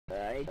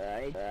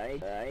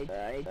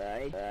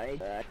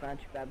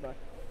Punch, bad boy.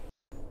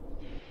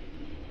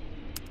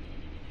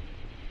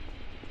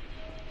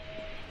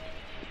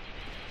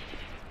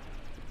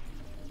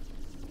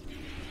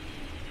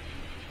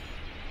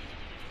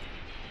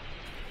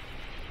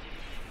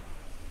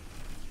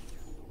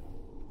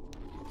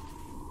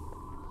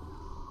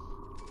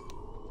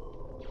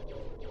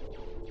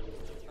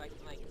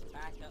 Like,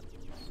 back up.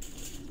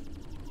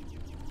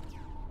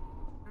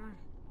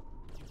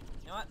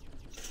 You know what?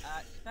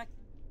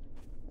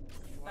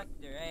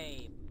 Spectre,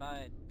 hey,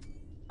 bud.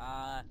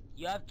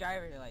 You have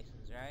driver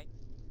license, right?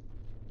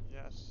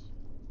 Yes.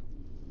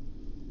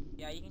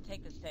 Yeah, you can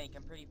take this tank.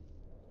 I'm pretty.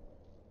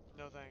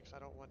 No thanks, I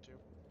don't want to.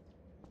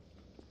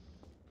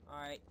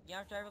 Alright, you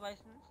have driver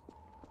license?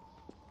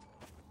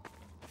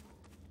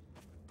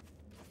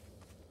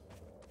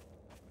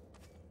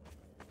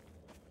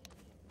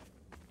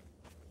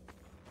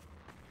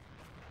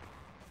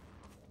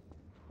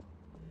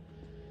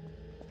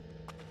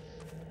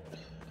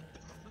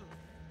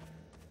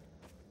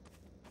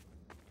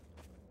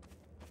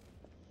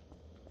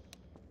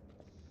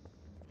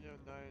 Yo,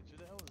 Nines, who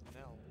the hell is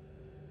Nell?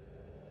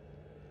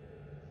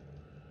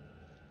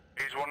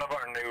 He's one of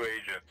our new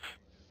agents.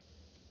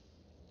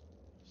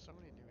 So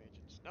many new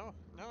agents. No,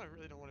 now I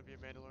really don't want to be a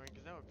Mandalorian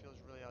because now it feels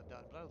really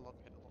outdone, but I love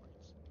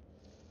Mandalorians.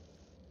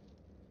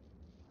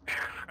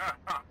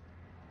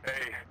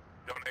 Hey,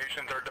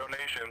 donations are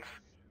donations.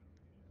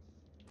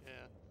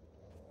 Yeah.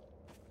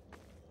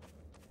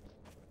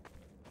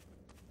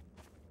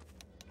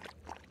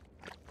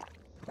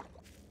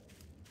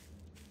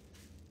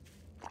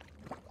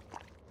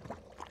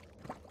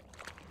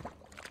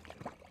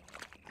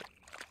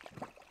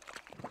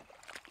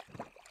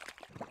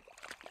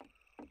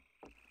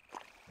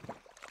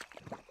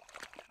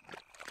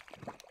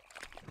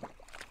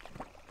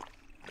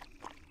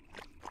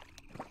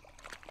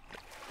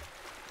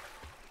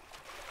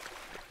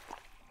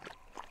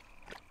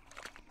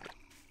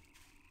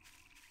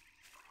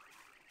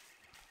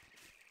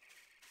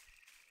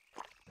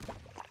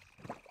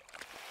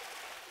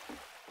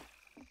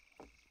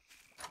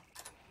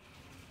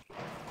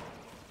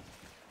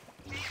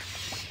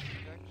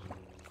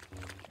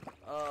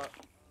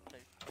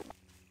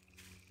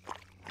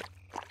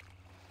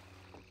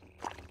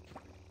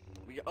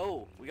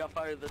 We got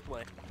fired this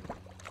way. I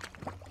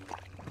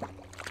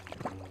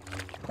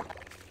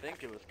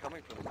think it was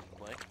coming from this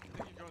way. I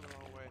think you're going the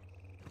wrong way.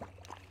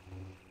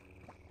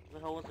 Where the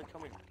hell was it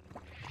coming?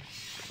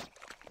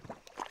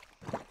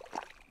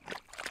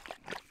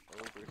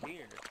 Over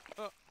here.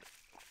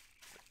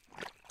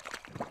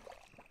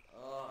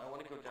 I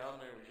want to go down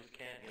there, we just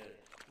can't yet.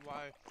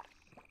 Why?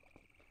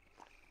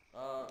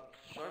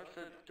 Sharp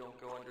said don't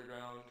go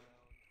underground.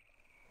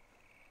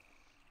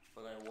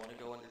 But I want to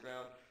go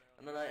underground.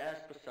 And then I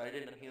asked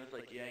Poseidon, and he was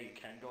like, yeah, you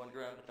can go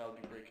underground, but that would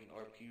be breaking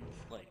RP.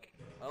 Like,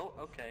 oh,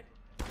 okay.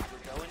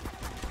 We're going?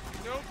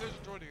 Nope, there's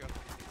a droid again.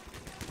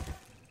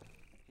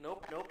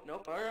 Nope,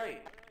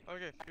 alright.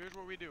 Okay, here's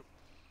what we do.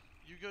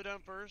 You go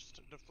down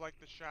first, deflect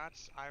the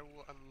shots, I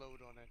will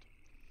unload on it.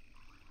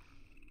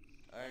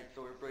 Alright,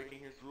 so we're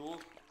breaking his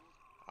rules?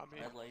 I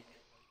mean,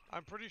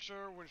 I'm pretty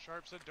sure when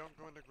Sharp said don't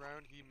go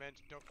underground, he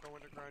meant don't go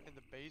underground in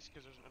the base,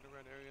 because there's an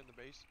underground area in the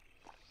base.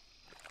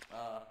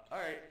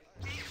 Alright.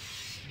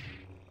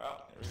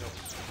 Well, here we go.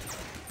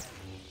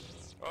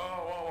 Oh,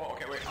 whoa,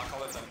 okay, wait, I'll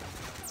call this in.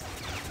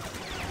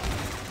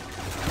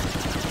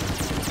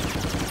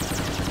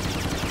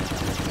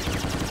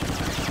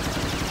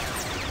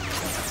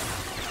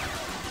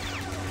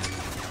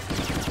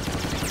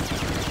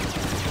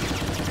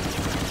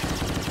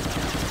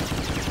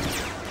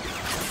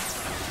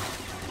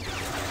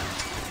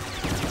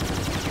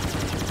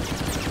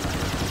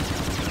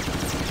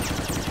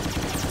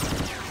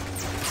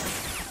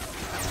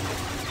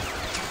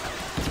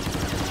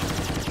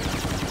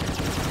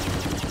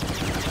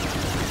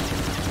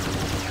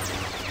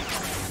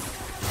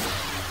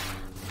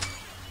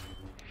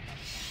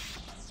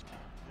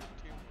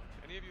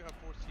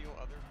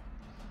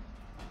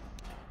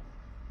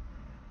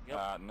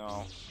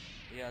 No.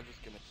 Yeah,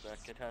 just give me a sec.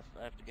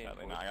 I have to gain.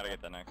 Sadly, no, I gotta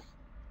get that next.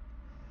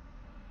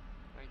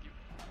 Thank you.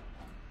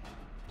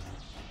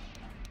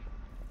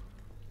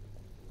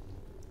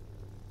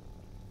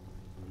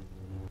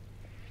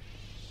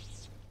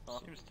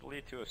 Seems to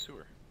lead to a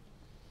sewer.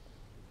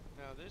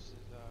 Now this is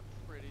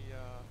pretty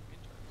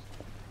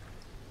interesting.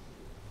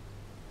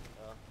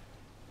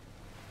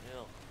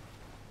 Yeah.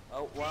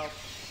 Oh wow.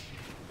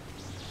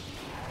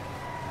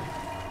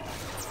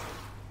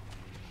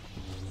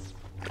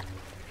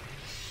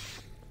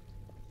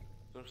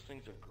 Those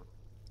things are cool.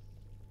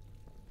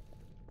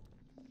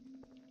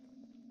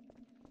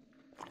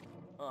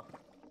 Huh.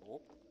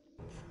 Oh.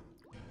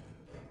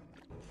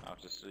 I'll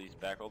just he's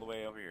back all the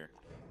way over here.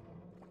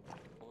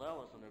 Well, that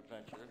was an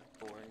adventure.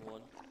 Boring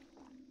one.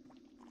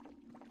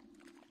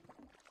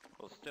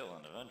 Well, still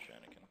an adventure,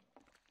 Anakin.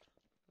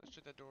 Let's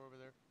check that door over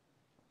there.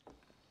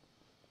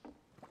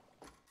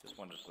 This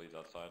one just leads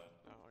outside.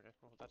 Oh, okay.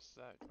 Well, that's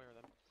that. Clear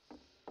then.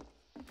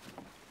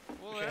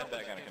 Well, We should that head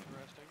back, was Anakin.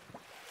 interesting.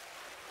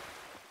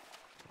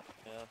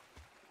 Yeah.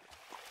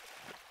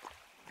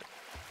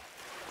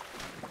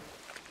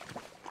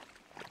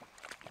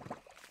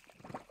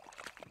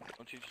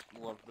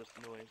 love this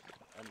noise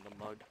and the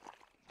mud.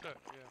 Yeah.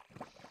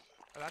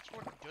 That's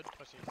what good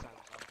pussy sounds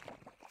like.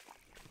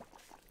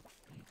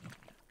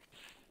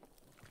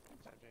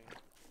 What's that, Jane?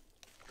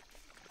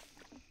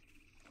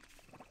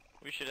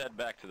 We should head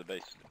back to the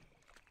base.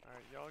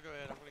 Alright, y'all go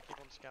ahead. I'm gonna keep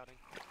on scouting.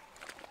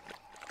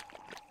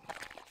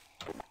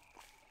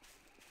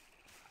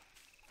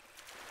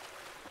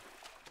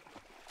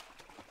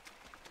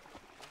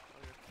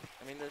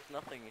 I mean, there's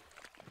nothing.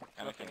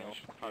 Anakin, we else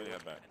should probably here.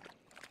 head back.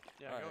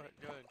 Yeah, Alright. go ahead.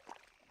 Go ahead.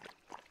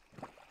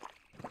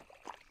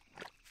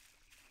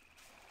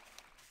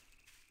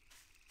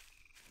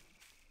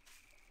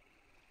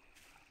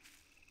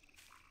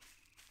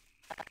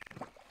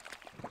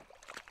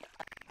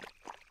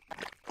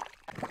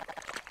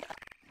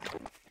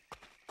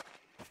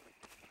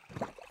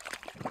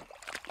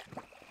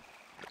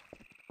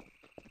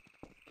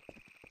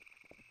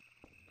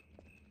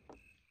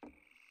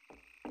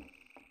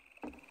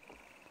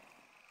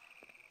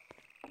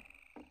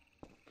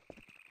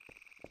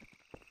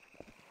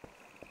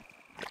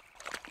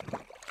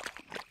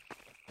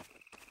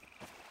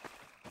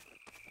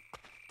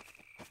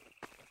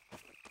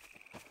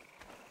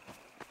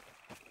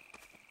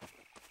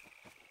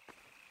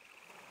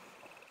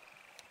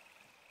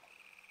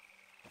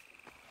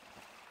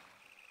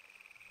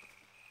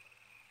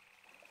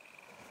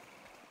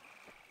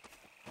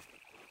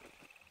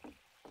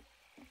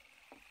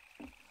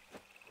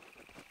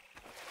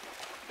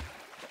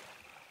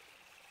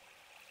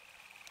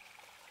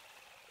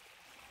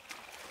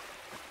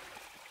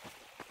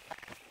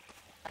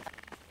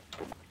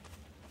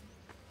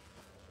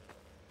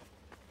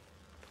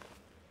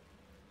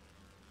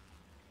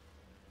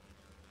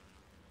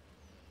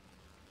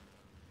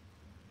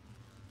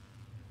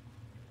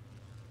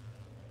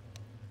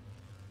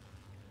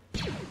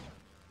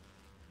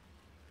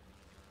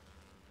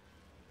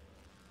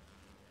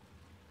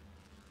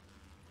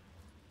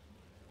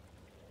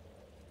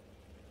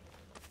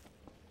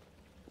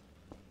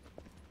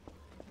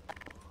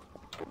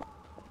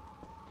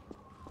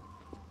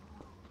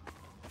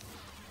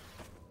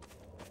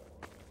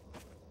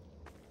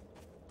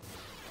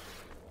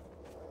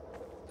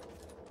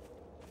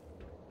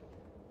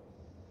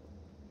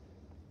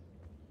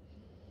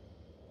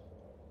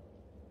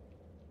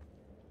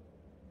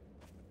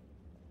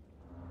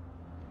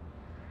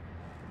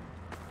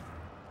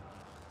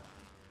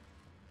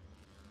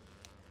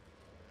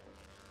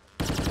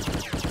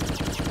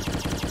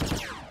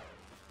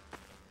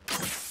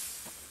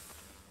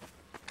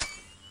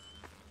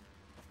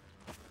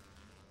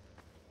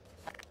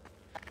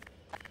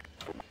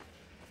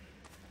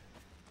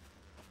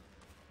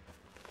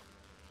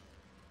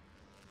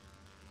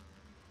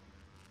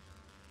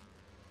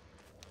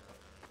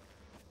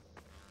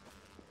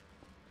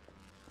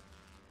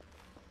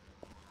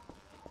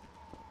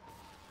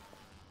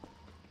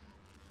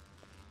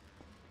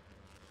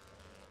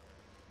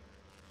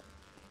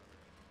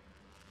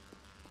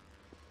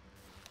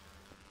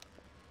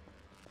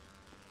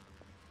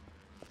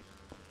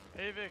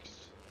 Avix!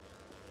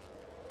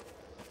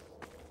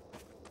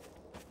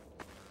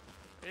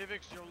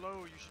 Avix, you're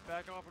low. You should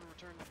back off and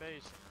return to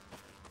base.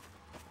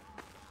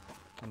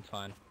 I'm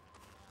fine.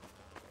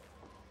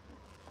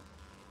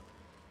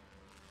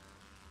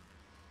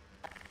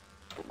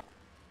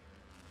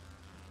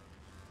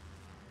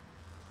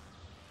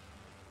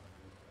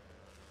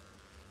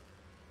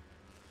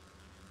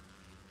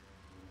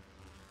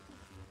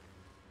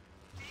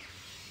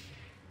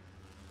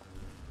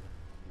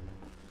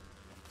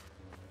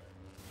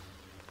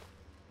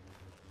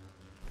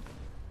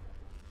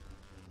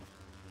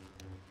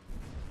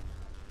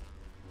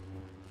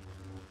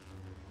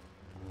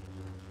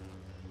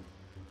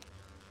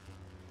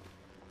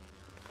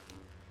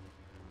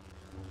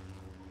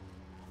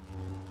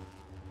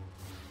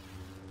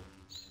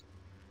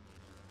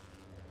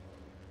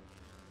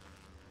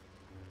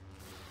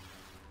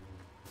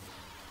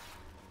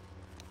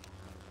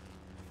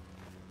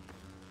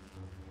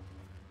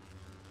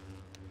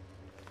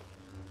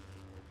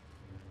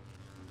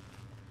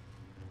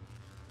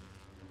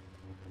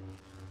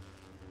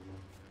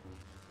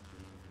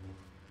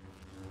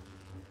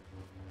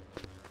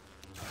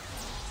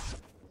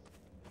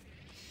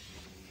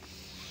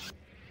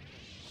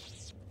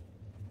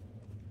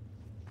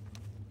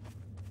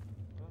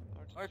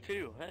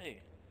 R2, hey.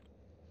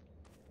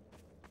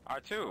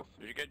 R2,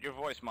 did you get your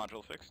voice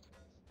module fixed?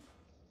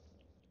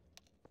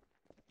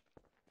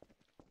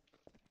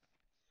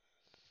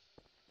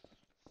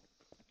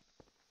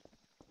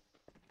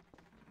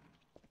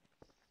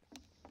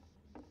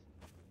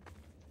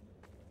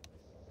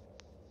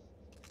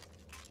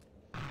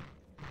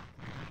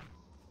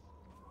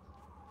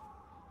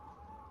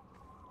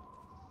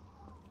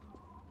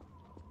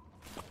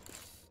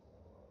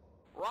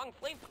 Wrong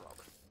flamethrower.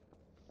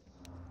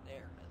 There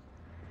it is.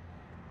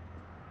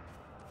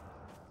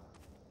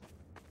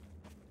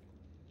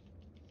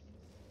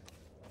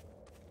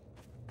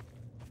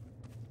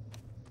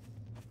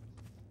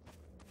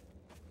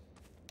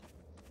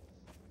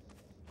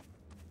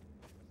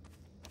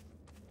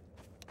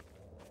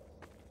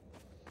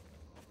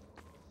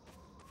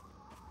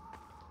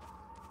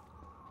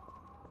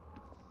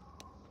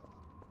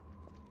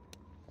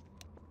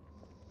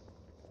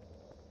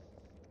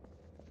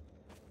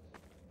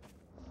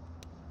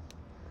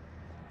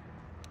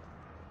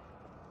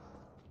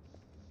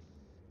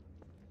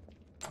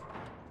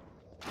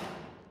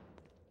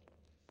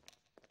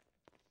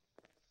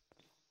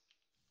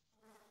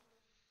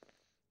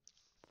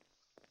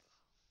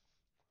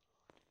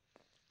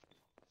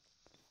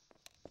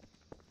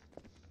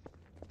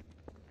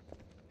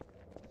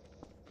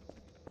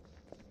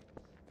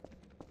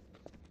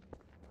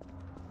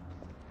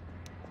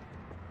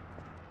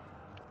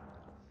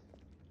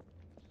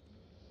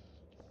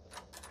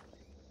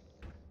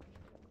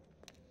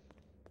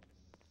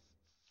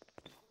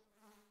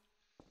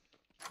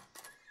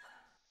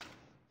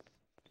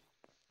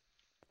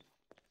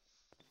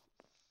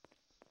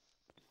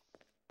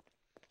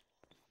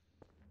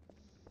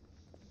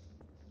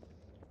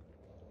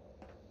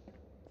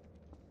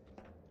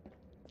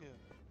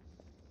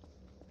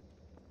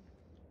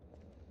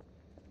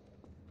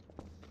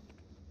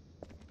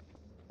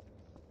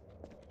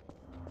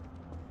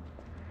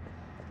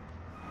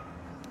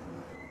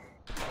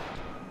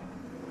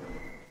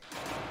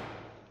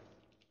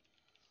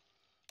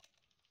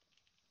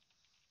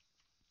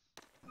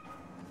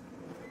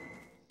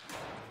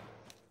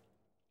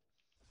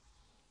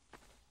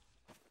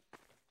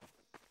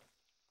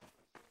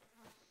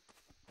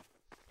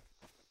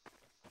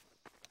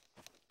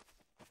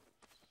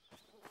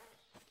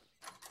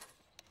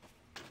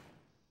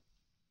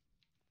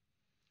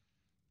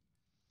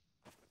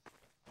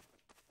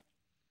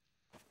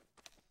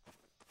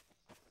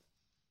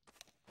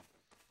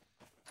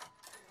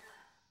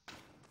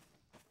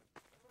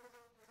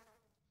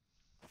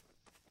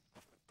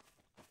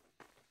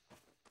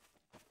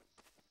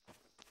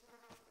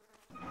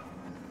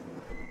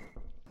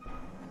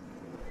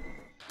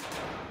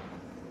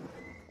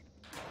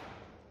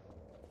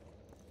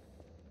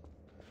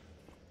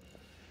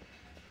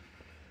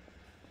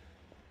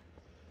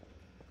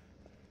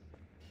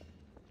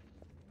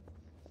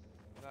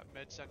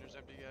 med center's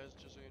empty, guys,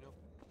 just so you know.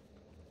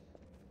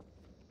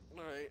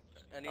 Alright.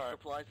 Any Alright.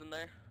 supplies in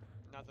there?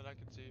 Not that I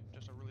can see,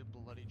 just a really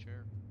bloody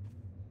chair.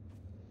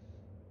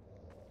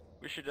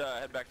 We should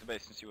head back to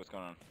base and see what's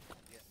going on.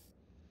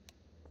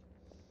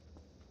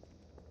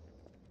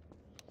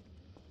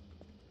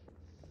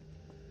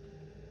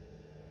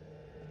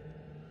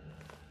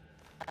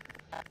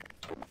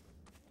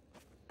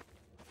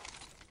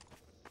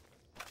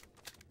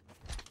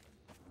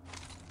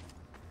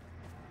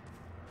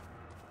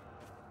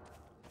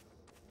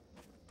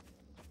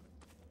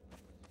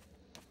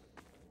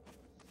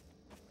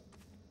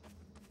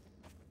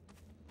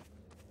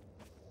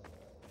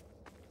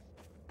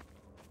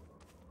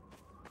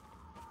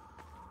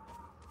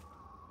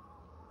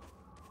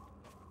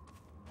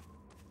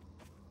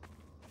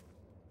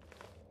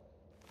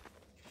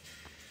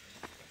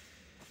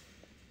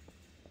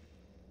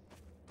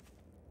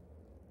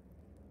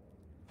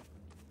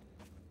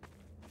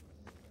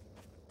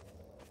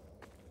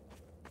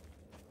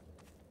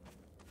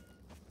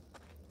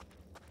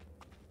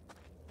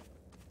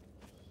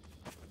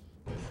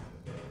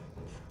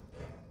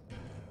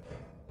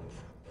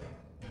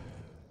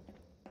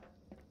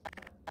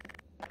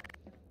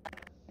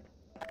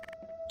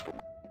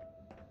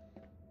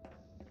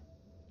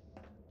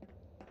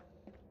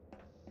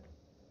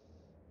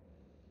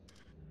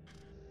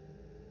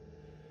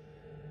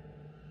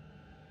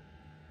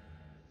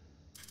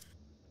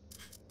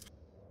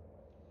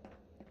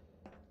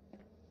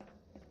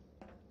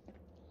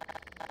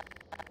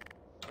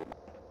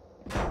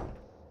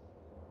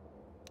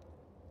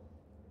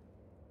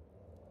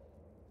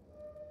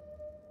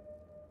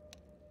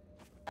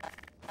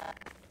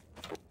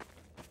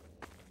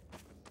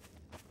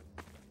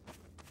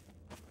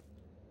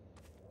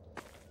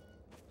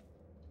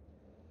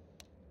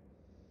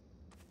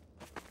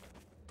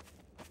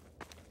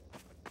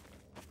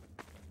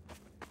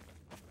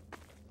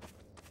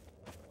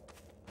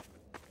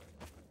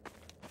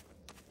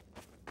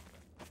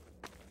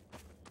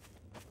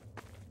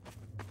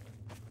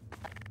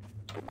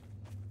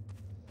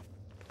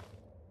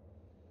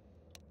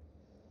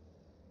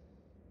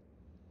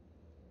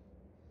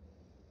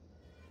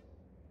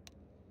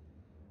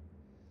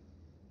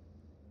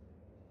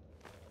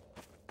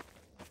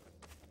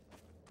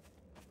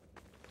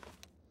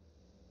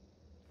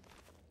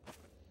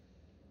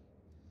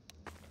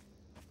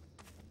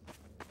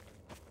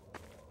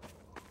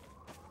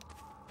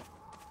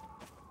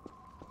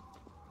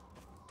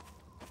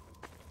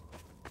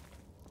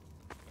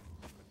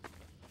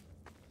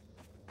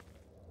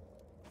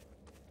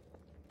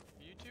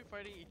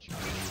 Fighting each other.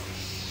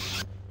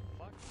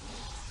 Fuck.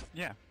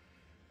 Yeah.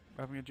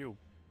 We're having a duel.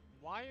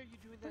 Why are you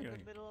doing that in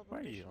the middle of a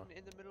Why mission, are you?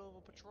 in the middle of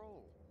a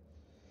patrol?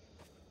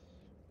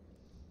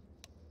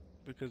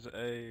 Because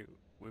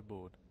we're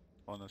bored.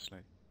 Honestly.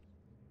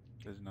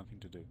 There's nothing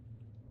to do.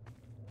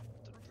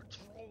 The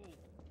patrol.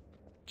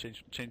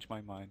 Change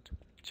my mind.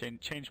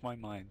 Change my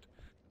mind.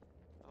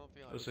 I don't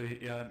feel like Also,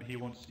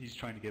 he's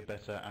trying to get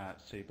better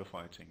at saber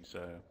fighting,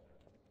 so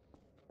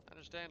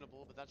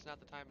understandable, but that's not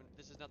the time.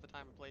 This is not the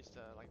time and place to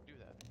like do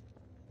that.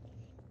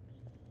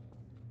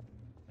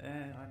 I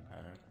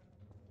know.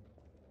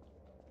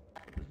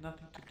 But there's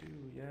nothing to do,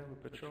 yeah,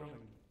 we're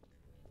patrolling.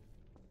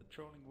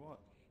 Patrolling what?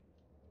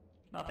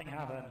 Nothing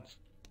happens.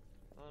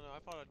 I don't know. I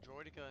fought a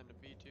Droideka and a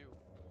B2.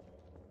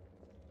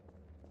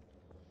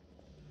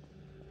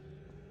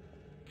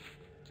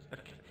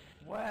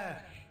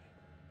 Where?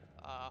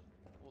 Well,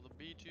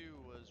 the B2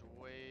 was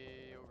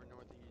way over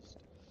northeast.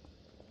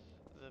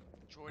 The I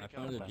Droideka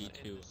found was the in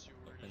B2 the in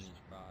sewers these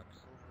rocks.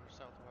 over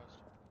southwest.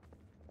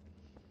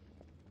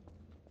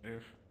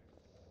 If.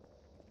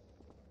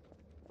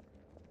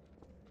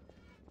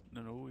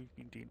 No,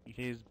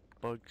 here's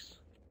bugs.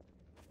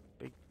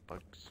 Big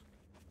bugs.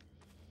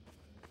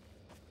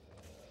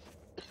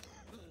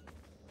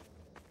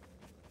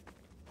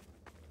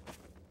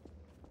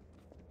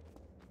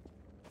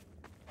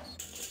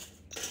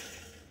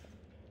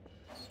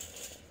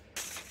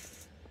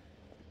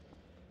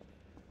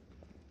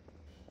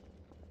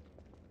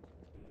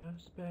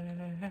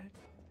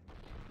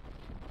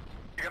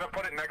 You're gonna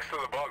put it next to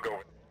the bug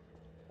over.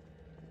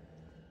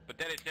 But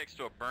then it's next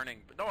to a burning.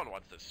 No one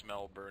wants to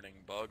smell burning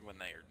bug when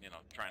they're, you know,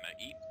 trying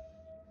to eat.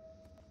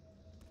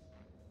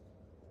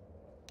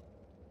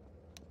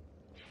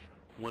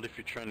 What if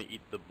you're trying to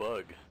eat the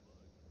bug?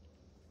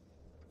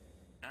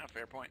 Ah,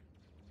 fair point.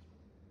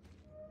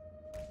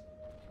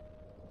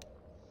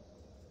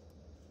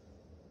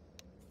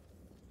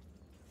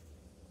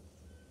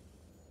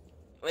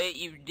 Wait,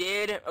 you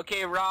did?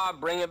 Okay, Rob,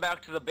 bring it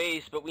back to the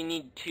base, but we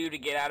need 2 to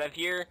get out of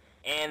here,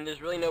 and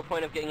there's really no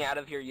point of getting out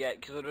of here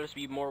yet, because it'll just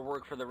be more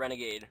work for the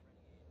Renegade.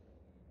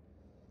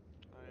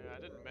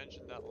 I didn't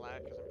mention that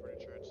lag because I'm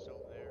pretty sure it's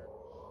still there.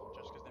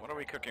 Just because. What are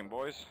we cooking,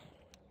 boys?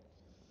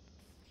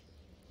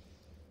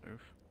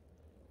 Oof.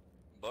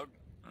 Bug?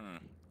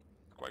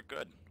 Quite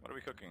good. What are we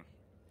cooking?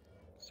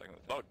 Second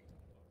bug.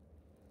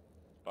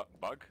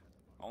 Bug?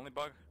 Only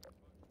bug?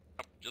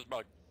 Oh, just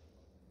bug.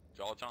 That's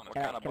all it's on. What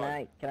kind of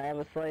bug? Can I have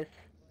a slice?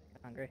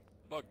 I'm hungry.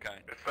 Bug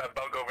kind. It's that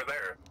bug over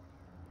there.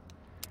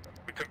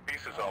 We took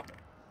pieces off.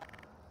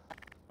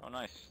 Oh,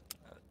 nice.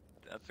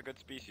 That's a good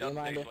species. Do you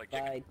mind Tastes if like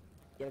chicken. I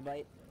get a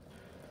bite?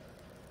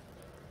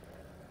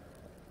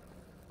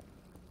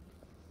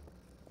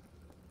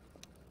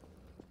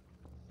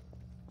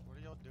 What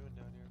are y'all doing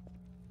down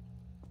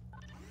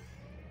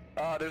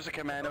here? There's a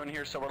commando in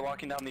here, so we're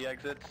locking down the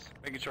exits,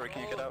 making sure we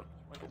can't get out.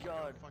 Oh my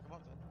god. Fuck him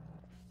up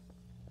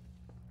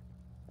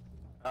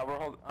then. We're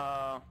holding,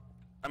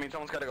 I mean,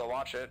 someone's gotta go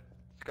watch it.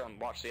 Let's go and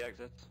watch the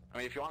exits. I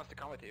mean, if you want us to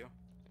come with you.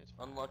 It's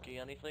Unlucky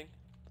anything?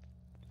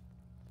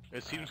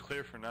 It seems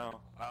clear for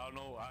now. I don't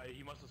know.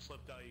 He must have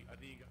slipped out. I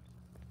think he got...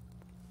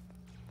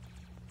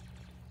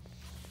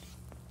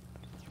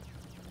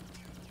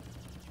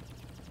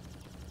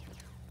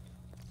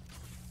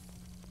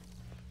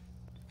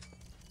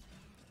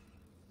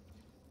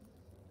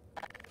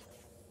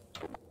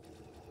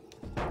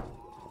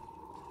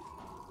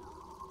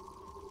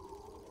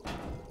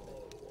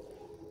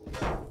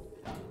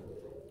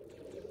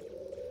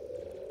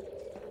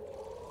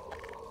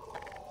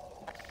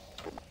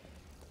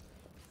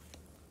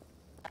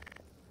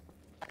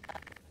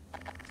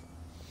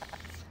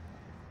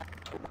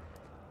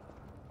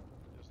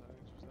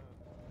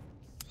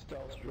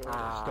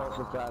 Stealth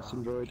for fast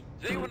android.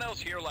 Does anyone else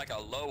hear like a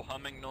low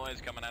humming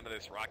noise coming out of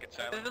this rocket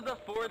salad? This is the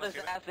fourth Anyone else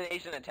hear that?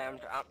 assassination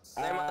attempt.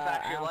 They must I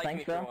actually don't like think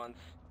me so. for once.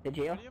 Did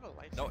you? Do you have a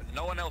lightsaber?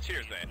 No one else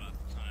hears that. No,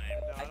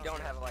 I don't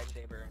have a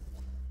lightsaber.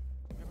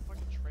 You have a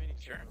fucking training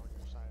Sure. center on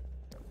your side.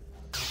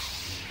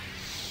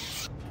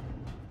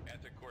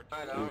 Anti-Cortez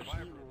I know.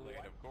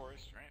 blade, of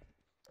course, right?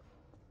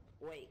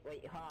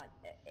 Wait, hold on.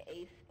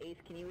 Ace,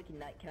 can you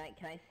ignite? Can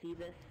I see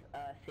this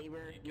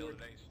saber You killed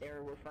it, Ace.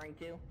 they're referring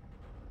to?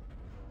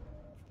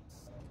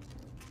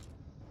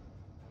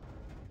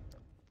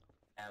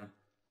 I'm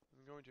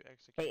going to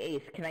execute. Hey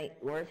Ace,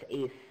 where's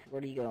Ace?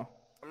 Where do you go?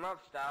 I'm not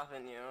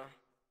stopping you.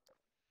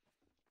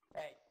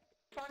 Hey,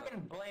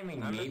 fucking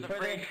blaming I'm me just for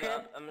afraid this to.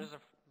 shit? I'm just.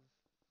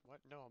 What?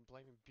 No, I'm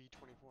blaming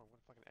B-24. What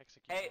a fucking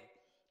execute. Hey,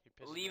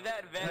 leave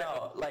that vent.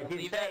 No, like he's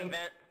leave that saying-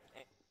 vent.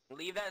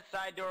 Leave that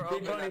side door open.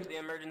 B-20 That's the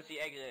emergency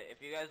exit. If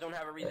you guys don't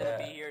have a reason to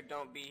be here,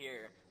 don't be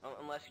here.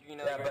 Unless you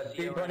know Yeah, you're but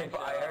a CO or an B-24,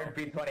 I XO. heard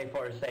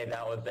B-24 say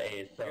that was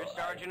Ace, so... If you're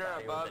sergeant I or thought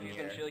he above, was in you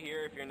can here. chill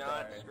here. If you're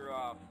not, Sorry. screw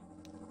off.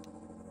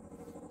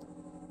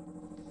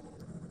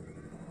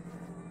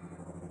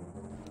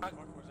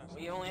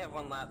 We only have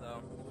one lat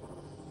though.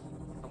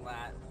 A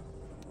lat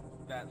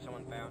that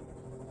someone found.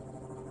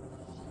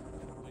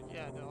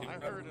 Yeah, no, I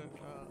heard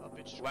a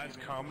bitch Lat's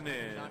coming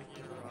in. not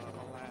here,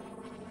 a lad.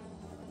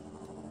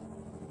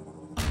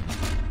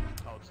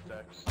 Oh, it's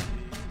Dex.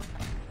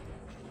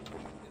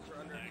 We're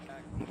under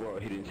attack. Whoa,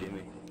 he didn't see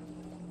me.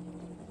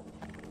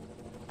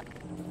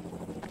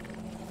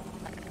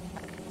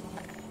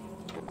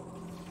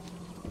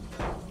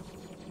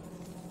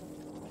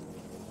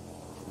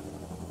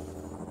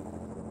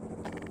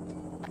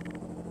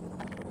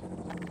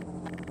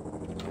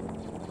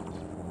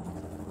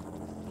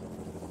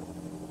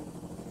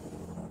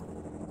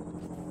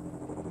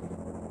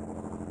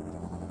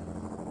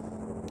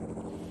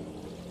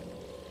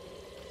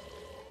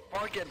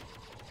 Barkin!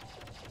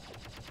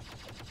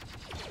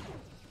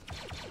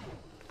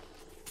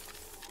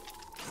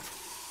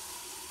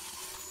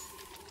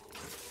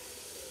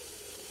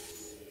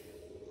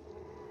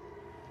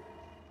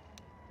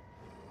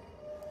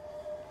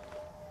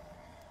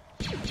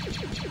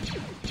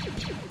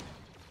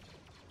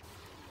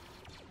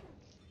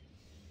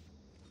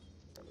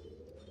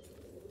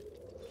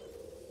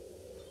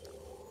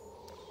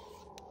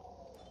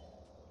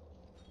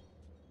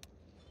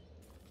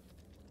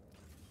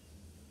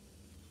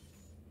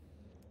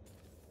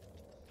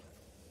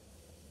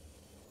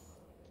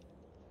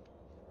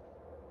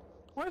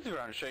 Why is the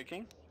ground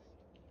shaking?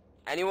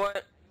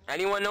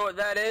 Anyone know what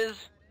that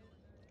is?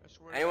 I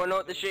swear Anyone to know God,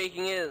 what the this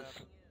shaking what is?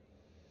 happened.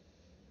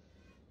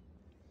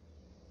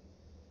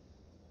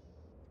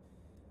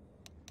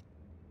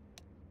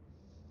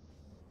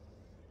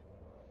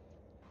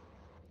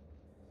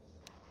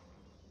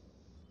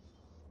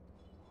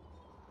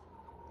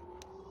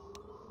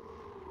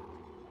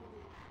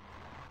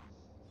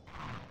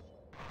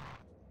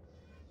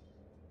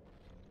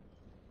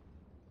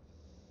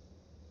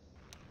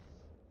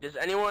 Does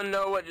anyone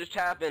know what just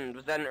happened?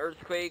 Was that an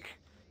earthquake?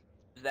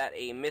 Was that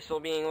a missile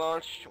being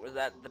launched? Was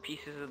that the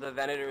pieces of the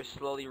Venator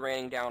slowly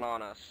raining down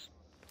on us?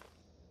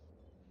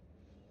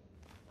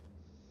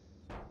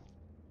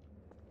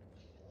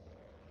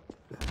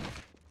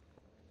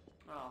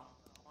 Oh,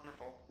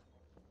 wonderful.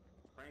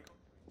 Wrinkle.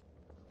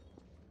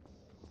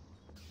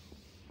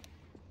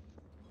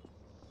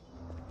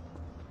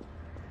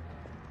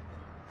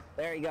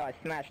 There you go, I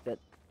smashed it.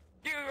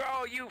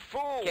 You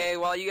fool! Okay,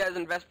 while you guys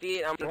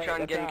investigate, I'm gonna Wait, try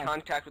and what's get in wrong?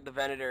 contact with the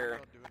Venator.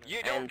 You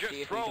And don't just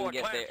see if we throw can a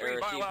get Class the- 3 or see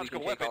if we biological can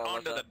take weapon all of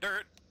onto us the up.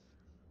 dirt.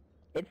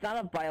 It's not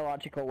a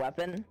biological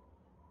weapon.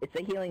 It's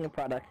a healing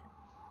product.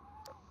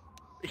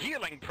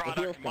 Healing heals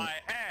product, things. my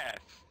ass!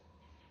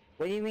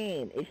 What do you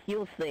mean? It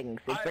heals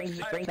things. It I've brings seen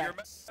back your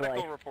to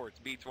medical life. reports,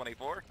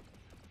 B-24.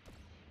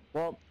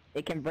 Well,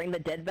 it can bring the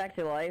dead back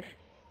to life.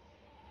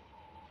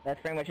 That's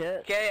pretty much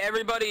it. Okay,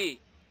 everybody,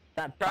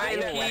 Try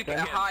and keep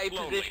a high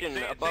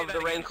position above the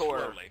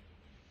Rancor.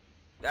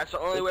 That's the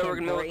only way we're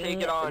gonna be able to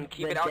take it on.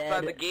 Keep it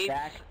outside the gates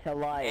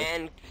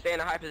and stay in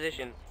a high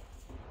position.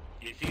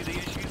 You see the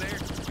issue there?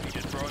 You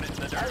just throwing it in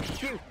the dirt. Oh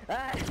shoot! Go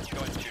ahead and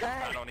shoot.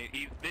 I don't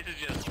need. This is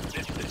just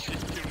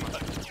too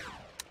much.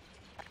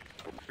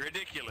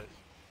 Ridiculous.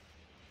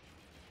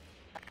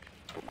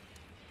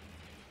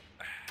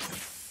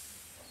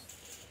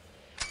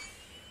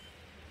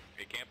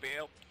 It can't be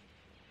helped.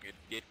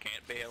 It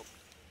can't be helped.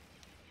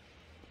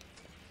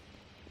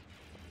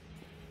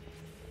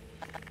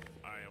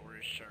 Alright,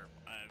 where's Sharp?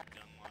 I have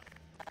gun lock.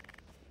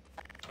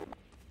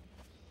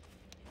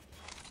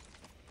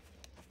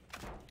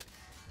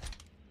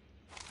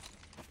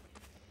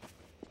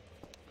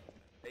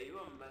 Are you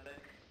a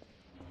medic?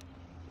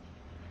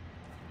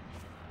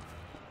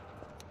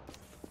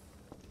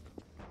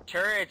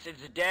 Turrets,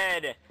 it's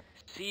dead.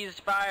 Cease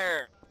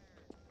fire.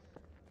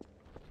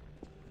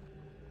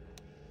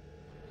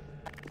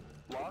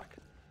 Lock?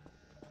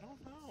 I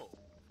don't know.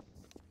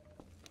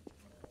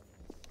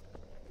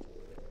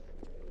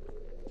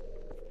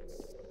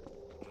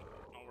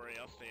 Don't worry,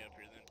 I'll stay up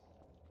here then.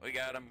 We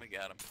got him. We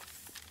got him.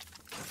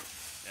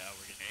 Yeah,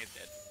 we're getting Ain't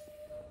dead.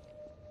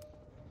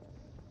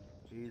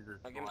 Jesus.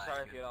 I'll give him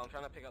sorry for you. I'm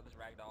trying to pick up this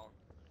ragdoll.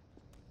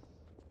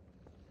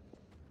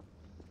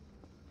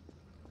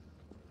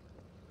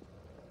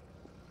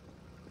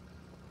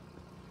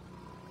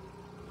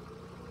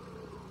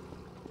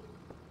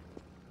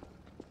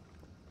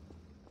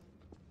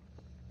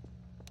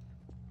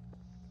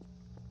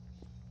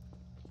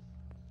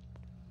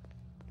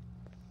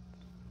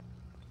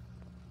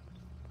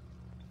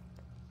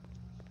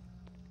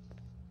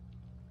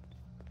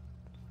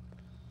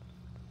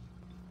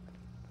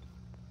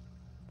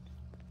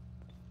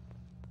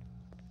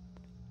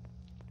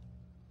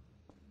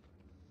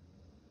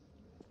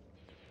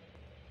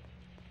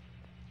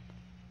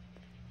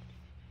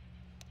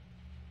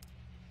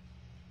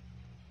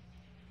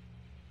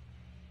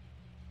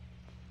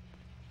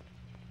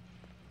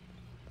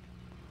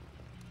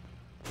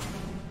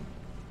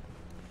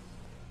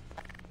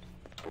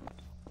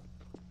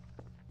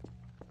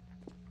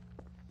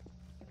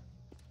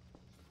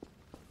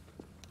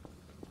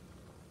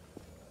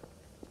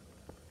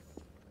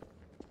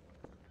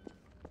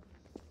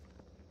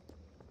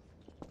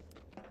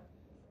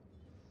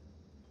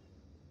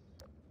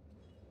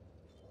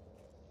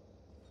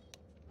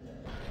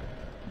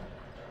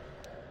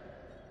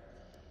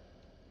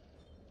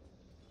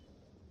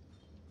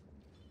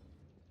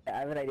 I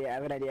have an idea, I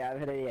have an idea, I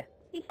have an idea.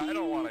 I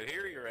don't want to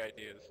hear your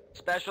ideas.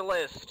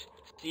 Specialist,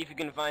 see if you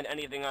can find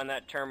anything on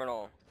that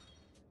terminal.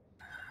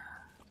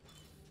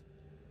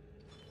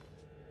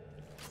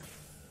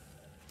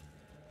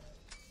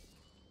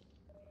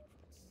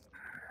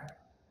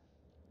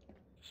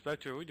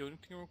 Spectre, are we doing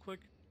anything real quick?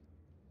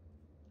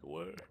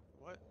 What?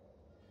 What?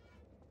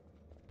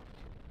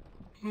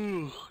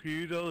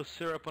 You know the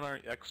syrup on our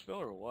exfil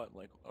or what?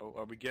 Like,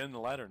 are we getting the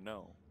ladder?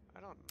 No.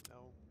 I don't know.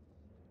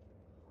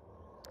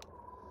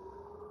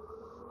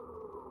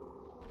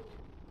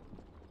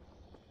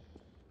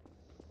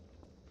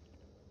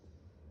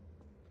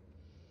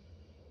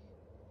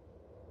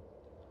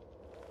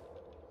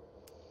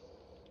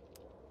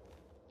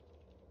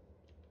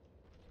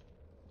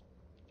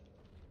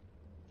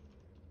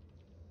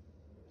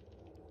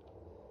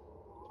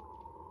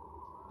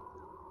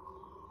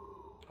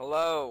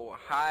 Hello,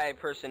 hi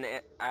person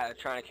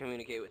trying to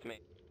communicate with me.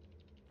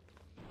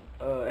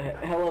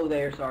 Hello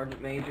there,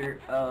 Sergeant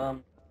Major.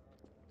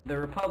 The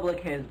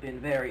Republic has been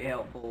very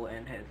helpful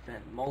and has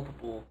sent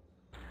multiple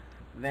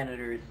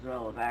Venators as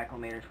well as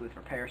acclimators with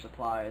repair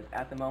supplies.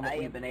 At the moment,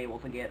 we've been able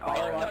to get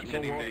our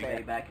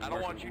military back in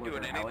working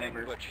order.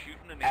 However,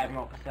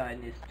 Admiral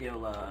Poseidon is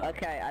still,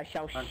 Okay, I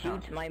shall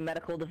shoot my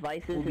medical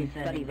devices we'll be and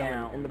study them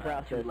down in the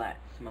process. 2 lats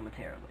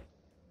momentarily.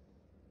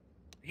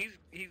 He's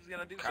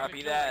gonna do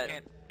Copy something.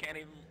 that. Can't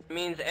even.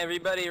 Means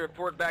everybody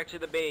report back to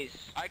the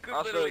base. I could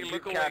Also, literally Group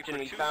look away Captain,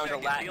 for we 2 found a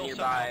seconds, lat he'll nearby.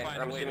 somehow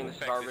find I'm a way assuming to this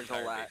is infect our this original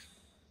entire lat. base.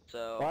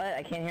 So. What?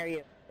 I can't hear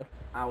you.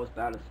 I was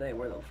about to say,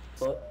 where the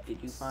fuck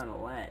did you find a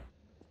lat?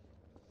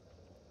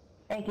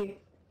 Thank you.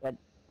 What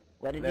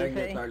did Very you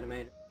good, say? Sergeant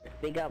Major.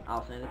 Speak up.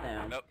 I'll send it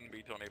down. Nope,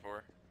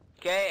 B-24.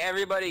 Okay,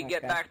 everybody get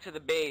Okay. back to the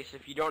base.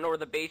 If you don't know where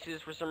the base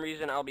is for some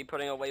reason, I'll be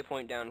putting a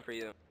waypoint down for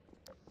you.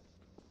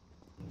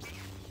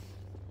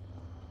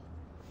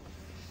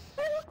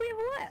 Oh, look, we have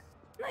a lat.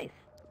 Nice.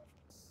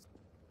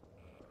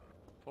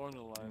 Following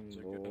the lines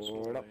are good as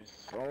always.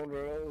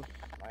 Soldiers.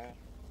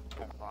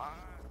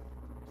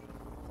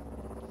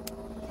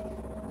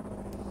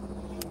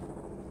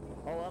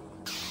 Hold up.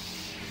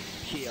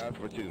 PR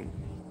for 2.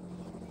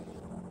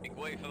 Make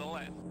way for the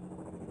left.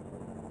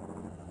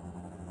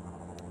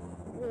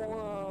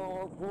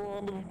 Whoa,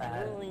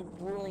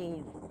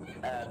 please.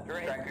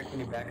 Striker, can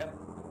you back up?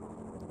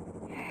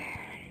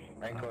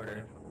 Rank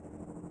order.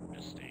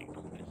 Just staying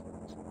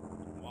distance.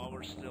 While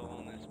we're still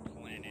on this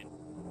planet.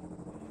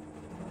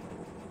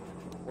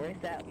 Where's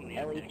that we need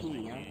LEP? next I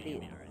week, don't see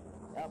it. alright.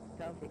 Oh,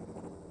 Chelsea.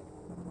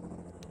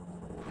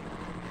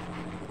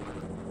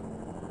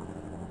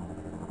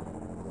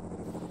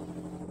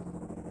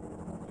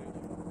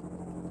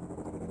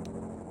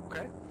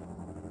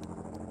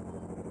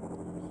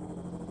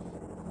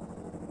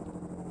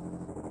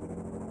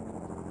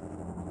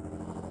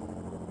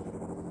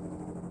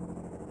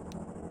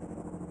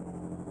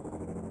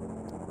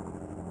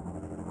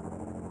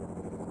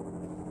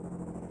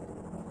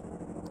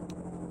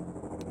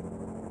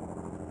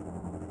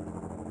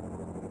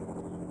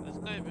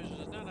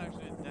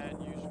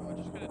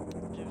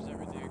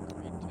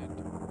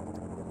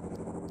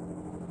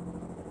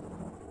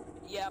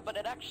 but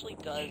it actually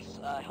does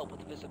help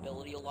with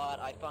visibility a lot,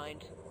 I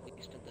find, at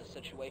least in this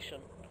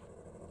situation.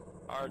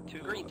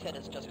 R2. Green tint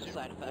is just a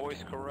side effect.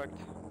 Voice correct.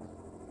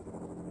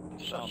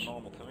 Sound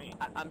normal to me.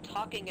 I'm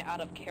talking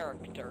out of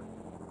character.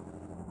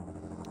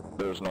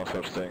 There's no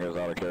such thing as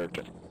out of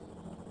character.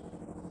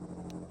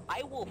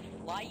 I will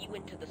fly you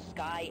into the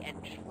sky and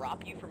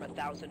drop you from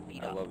 1,000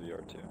 feet up. I love the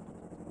R2.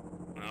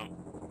 No.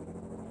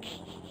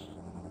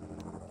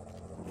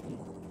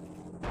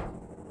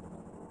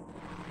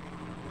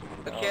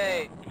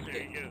 Okay.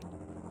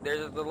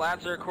 There's the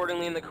lats are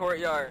accordingly in the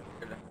courtyard.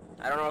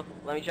 I don't know.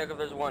 Let me check if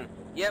there's one.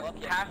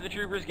 Yep, half the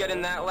troopers get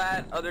in that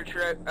lat, other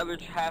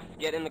half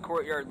get in the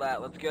courtyard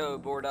lat. Let's go,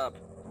 board up.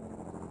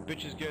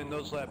 Bitches getting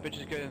those lat,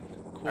 bitches getting...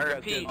 Cool I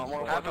repeat,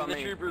 half of the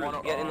troopers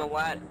get in the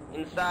lat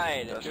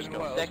inside.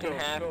 Second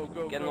half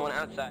get in the one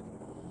outside.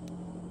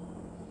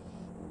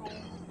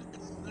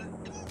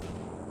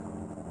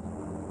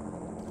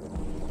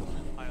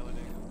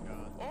 Piloting,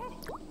 God.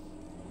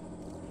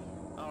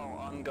 Oh,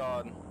 on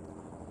God.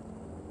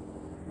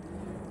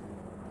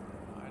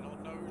 I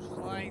don't know who's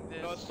flying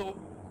this. No, so...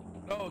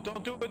 No,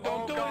 don't do it,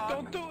 don't do it,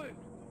 don't do it!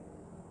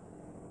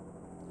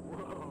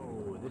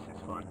 Whoa, this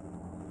is fun.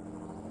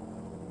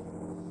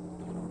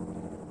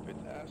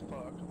 It's ass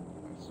fuck,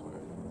 I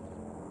swear.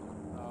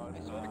 No, I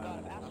it's swear to not. God,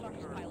 if Astrox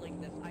is piloting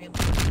this, I am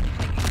taking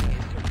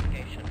his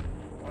certification.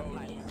 Oh,